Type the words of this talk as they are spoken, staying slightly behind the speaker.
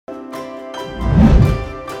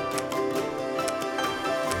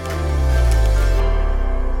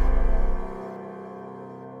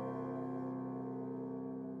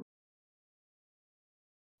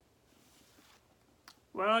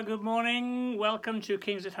Well, good morning. Welcome to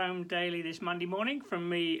Kings at Home Daily this Monday morning from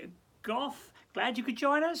me, Goff. Glad you could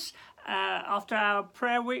join us. After our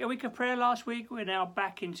prayer week, a week of prayer last week, we're now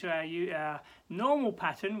back into our normal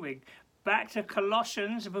pattern. We're back to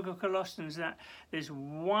Colossians, the book of Colossians, this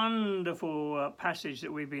wonderful passage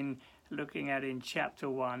that we've been looking at in chapter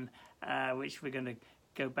 1, which we're going to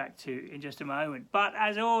go back to in just a moment. But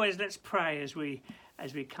as always, let's pray as we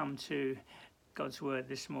come to God's word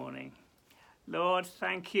this morning. Lord,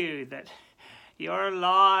 thank you that you're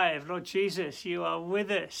alive. Lord Jesus, you are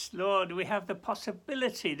with us. Lord, we have the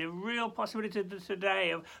possibility, the real possibility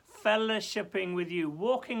today of fellowshipping with you,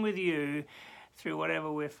 walking with you through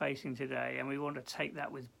whatever we're facing today. And we want to take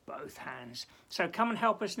that with both hands. So come and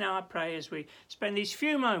help us now, I pray, as we spend these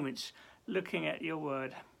few moments looking at your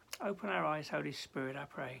word. Open our eyes, Holy Spirit, I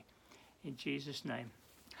pray. In Jesus' name.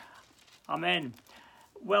 Amen.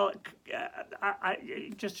 Well,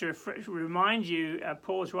 just to remind you,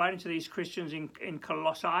 Paul's writing to these Christians in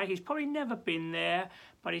Colossae. He's probably never been there,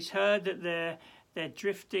 but he's heard that they're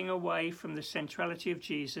drifting away from the centrality of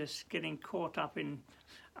Jesus, getting caught up in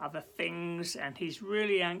other things, and he's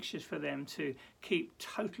really anxious for them to keep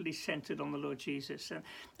totally centered on the Lord Jesus.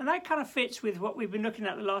 And that kind of fits with what we've been looking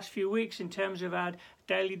at the last few weeks in terms of our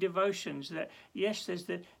daily devotions, that yes, there's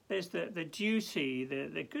the duty,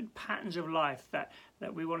 the good patterns of life that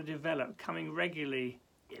we want to develop, coming regularly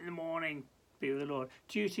in the morning, be with the Lord.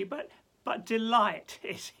 Duty, but delight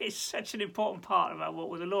is such an important part of our walk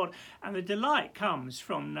with the Lord. And the delight comes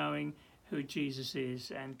from knowing who Jesus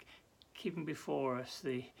is and keeping before us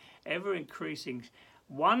the ever-increasing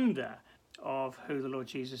wonder of who the Lord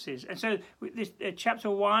Jesus is. And so this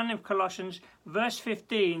chapter 1 of Colossians, verse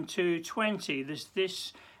 15 to 20,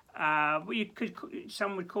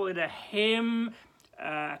 some would call it a hymn,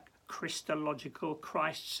 Christological,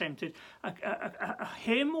 Christ-centered, a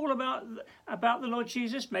hymn all about the Lord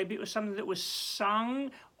Jesus. Maybe it was something that was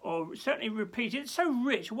sung or certainly repeated. It's so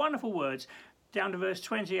rich, wonderful words. Down to verse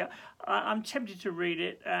 20, I'm tempted to read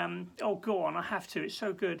it. Go on, I have to, it's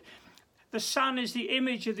so good. The Son is the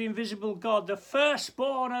image of the invisible God, the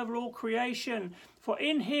firstborn over all creation. For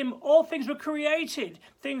in him all things were created,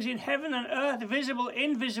 things in heaven and earth, visible,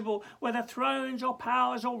 invisible, whether thrones or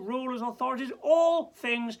powers or rulers or authorities, all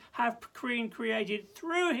things have been created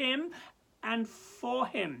through him and for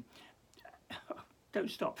him. Don't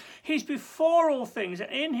stop. He's before all things, and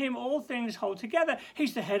in him all things hold together.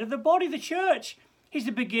 He's the head of the body, the church. He's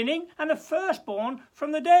the beginning and the firstborn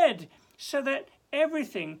from the dead, so that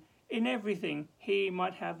in everything he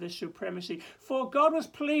might have the supremacy. For God was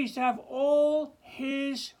pleased to have all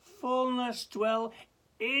his fullness dwell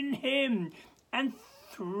in him, and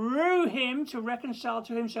through him to reconcile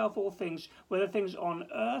to himself all things, whether things on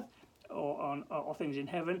earth or things in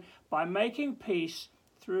heaven, by making peace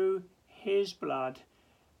through his blood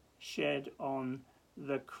shed on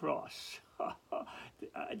the cross.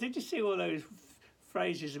 Did you see all those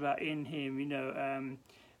phrases about in him?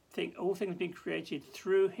 All things being created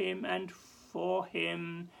through him and for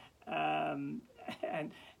him, and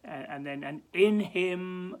in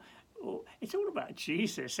him. It's all about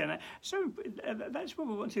Jesus, and so that's what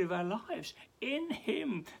we want to do with our lives, in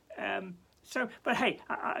him. But hey,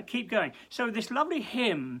 I keep going. So this lovely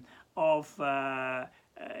hymn of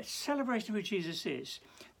celebration of who Jesus is.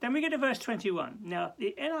 Then we get to verse 21. Now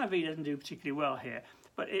the NIV doesn't do particularly well here,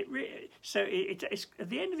 but it's at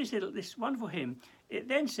the end of this wonderful hymn. It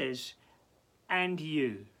then says, "And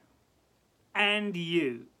you."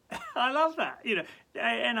 I love that.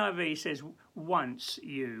 NIV says, "Once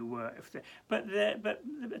you were," but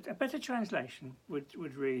a better translation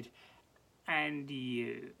would read, "And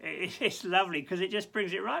you." It's lovely because it just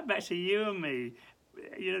brings it right back to you and me.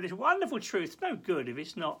 This wonderful truth. No good if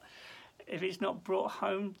it's not brought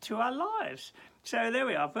home to our lives. So there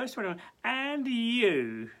we are, verse 21. And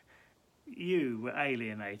you were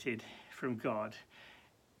alienated from God,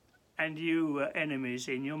 and you were enemies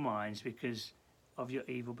in your minds because of your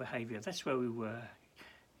evil behaviour. That's where we were.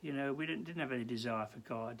 We didn't have any desire for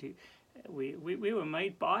God. We were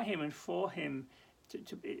made by him and for him.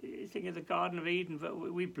 To think of the Garden of Eden, but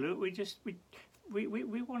we blew it.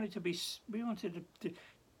 We wanted to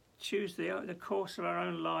choose the course of our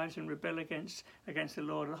own lives and rebel against the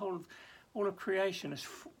Lord. All of creation has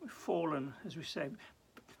fallen, as we say.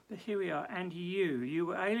 But here we are, and you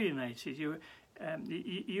were alienated. You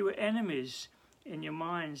were enemies in your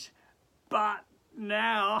minds, but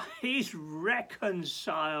now he's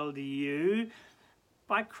reconciled you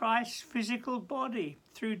by Christ's physical body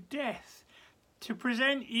through death, to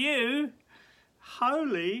present you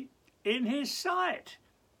holy in his sight,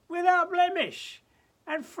 without blemish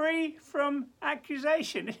and free from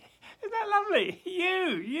accusation. Isn't that lovely?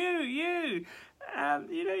 You.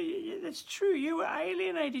 That's true. You were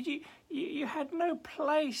alienated. You had no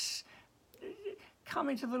place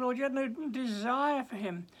coming to the Lord. You had no desire for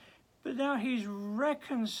him. But now he's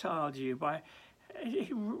reconciled you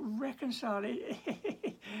reconciled.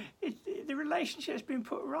 The relationship's been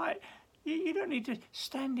put right. You don't need to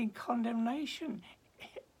stand in condemnation.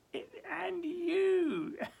 And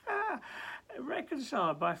you,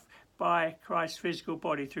 reconciled by Christ's physical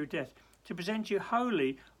body through death, to present you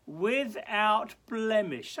holy, without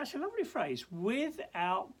blemish. That's a lovely phrase,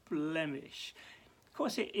 without blemish. Of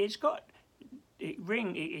course, it's got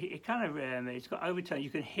overtone. You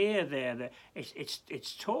can hear there that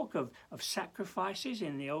it's talk of sacrifices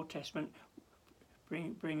in the Old Testament.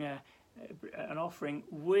 Bring an offering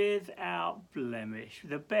without blemish,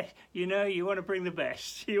 the best. You want to bring the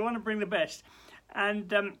best. You want to bring the best,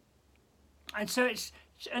 and so it's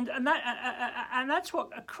and that's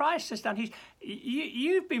what Christ has done.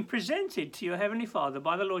 You've been presented to your Heavenly Father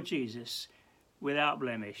by the Lord Jesus without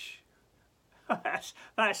blemish.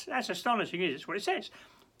 That's astonishing, isn't it? It's what it says.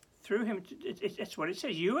 Through him, it's what it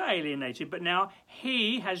says. You were alienated, but now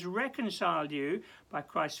he has reconciled you by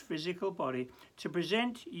Christ's physical body to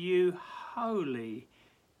present you holy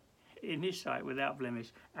in his sight, without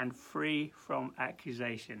blemish and free from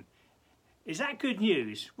accusation. Is that good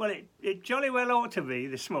news? Well, it jolly well ought to be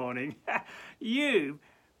this morning. You,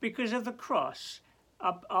 because of the cross,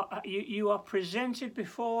 you are presented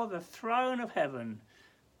before the throne of heaven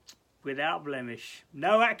without blemish,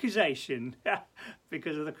 no accusation,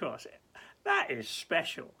 because of the cross. That is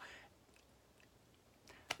special.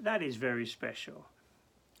 That is very special.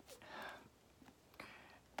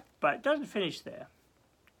 But it doesn't finish there.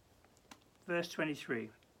 Verse 23.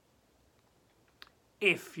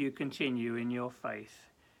 If you continue in your faith,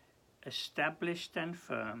 established and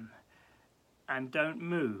firm, and don't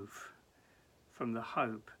move from the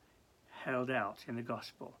hope held out in the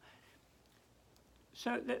gospel.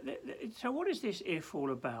 So what is this if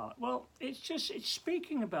all about? Well, it's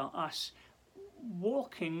speaking about us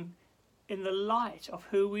walking in the light of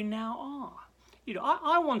who we now are.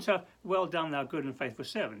 I want a well done, thou good and faithful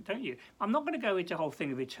servant, don't you? I'm not going to go into the whole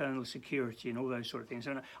thing of eternal security and all those sort of things.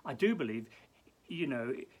 And I do believe,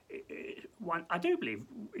 I do believe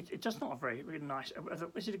it's just not a very, very nice.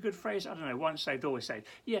 Is it a good phrase? I don't know. Once saved, always saved.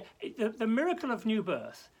 Yeah, the miracle of new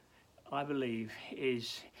birth, I believe,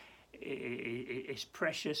 is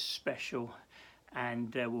precious, special,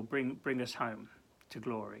 and will bring us home to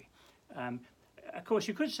glory. Of course,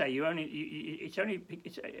 you could say it only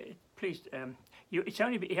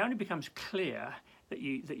becomes clear that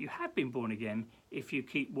you have been born again if you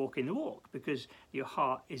keep walking the walk, because your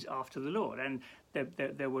heart is after the Lord. And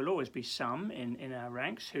there will always be some in our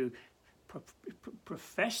ranks who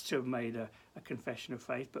profess to have made a confession of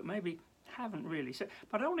faith, but maybe haven't really. So,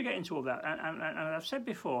 but I don't want to get into all that. And I've said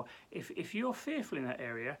before, if you're fearful in that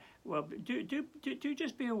area, well, do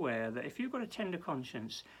just be aware that if you've got a tender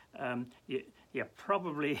conscience, you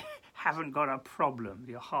probably haven't got a problem.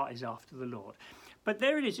 Your heart is after the Lord. But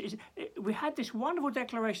there it is. We had this wonderful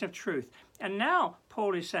declaration of truth, and now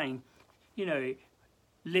Paul is saying,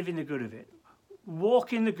 live in the good of it,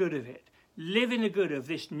 walk in the good of it. Live in the good of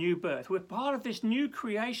this new birth. We're part of this new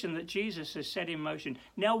creation that Jesus has set in motion.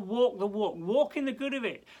 Now walk the walk. Walk in the good of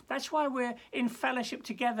it. That's why we're in fellowship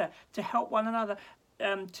together, to help one another,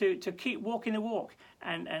 to keep walking the walk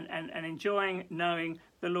and enjoying knowing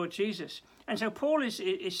the Lord Jesus. And so Paul is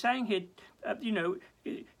saying here,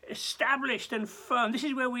 established and firm. This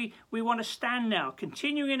is where we want to stand now,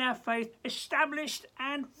 continuing in our faith, established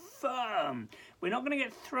and firm. We're not going to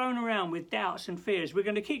get thrown around with doubts and fears. We're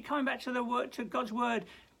going to keep coming back to the word, to God's word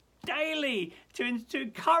daily, to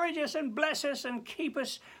encourage us and bless us and keep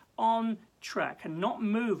us on track, and not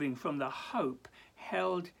moving from the hope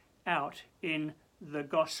held out in the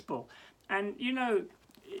gospel. And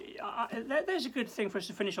there's a good thing for us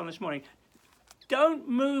to finish on this morning. Don't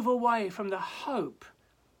move away from the hope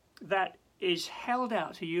that is held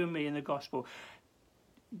out to you and me in the gospel.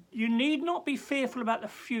 You need not be fearful about the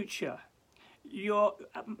future.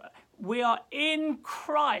 We are in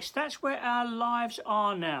Christ. That's where our lives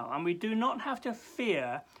are now, and we do not have to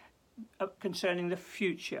fear concerning the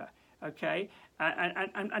future. Okay,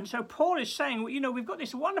 and so Paul is saying, we've got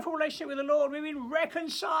this wonderful relationship with the Lord. We've been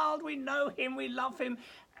reconciled. We know Him. We love Him,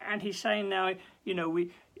 and he's saying now,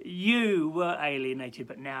 you were alienated,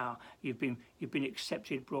 but now you've been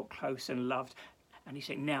accepted, brought close, and loved. And he's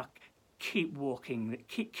saying, now keep walking.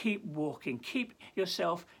 Keep walking. Keep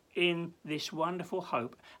yourself in this wonderful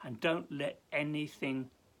hope, and don't let anything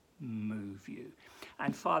move you.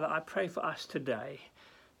 And Father, I pray for us today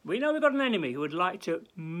We know we've got an enemy who would like to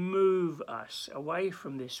move us away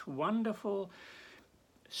from this wonderful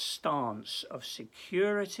stance of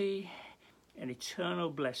security and eternal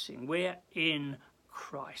blessing. We're in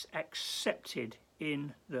Christ, accepted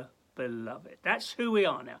in the Beloved. That's who we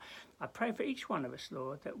are now. I pray for each one of us,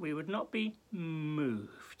 Lord, that we would not be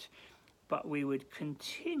moved, but we would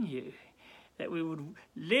continue, that we would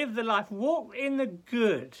live the life, walk in the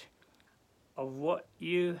good of what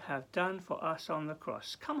you have done for us on the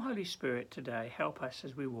cross. Come, Holy Spirit, today, help us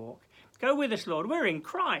as we walk. Go with us, Lord. We're in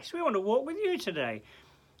Christ. We want to walk with you today.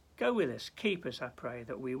 Go with us. Keep us, I pray,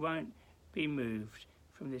 that we won't be moved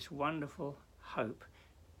from this wonderful hope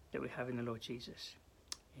that we have in the Lord Jesus.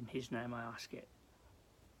 In his name I ask it.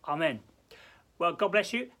 Amen. Well, God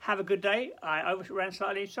bless you. Have a good day. I overran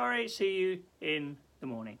slightly. Sorry. See you in the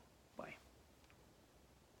morning.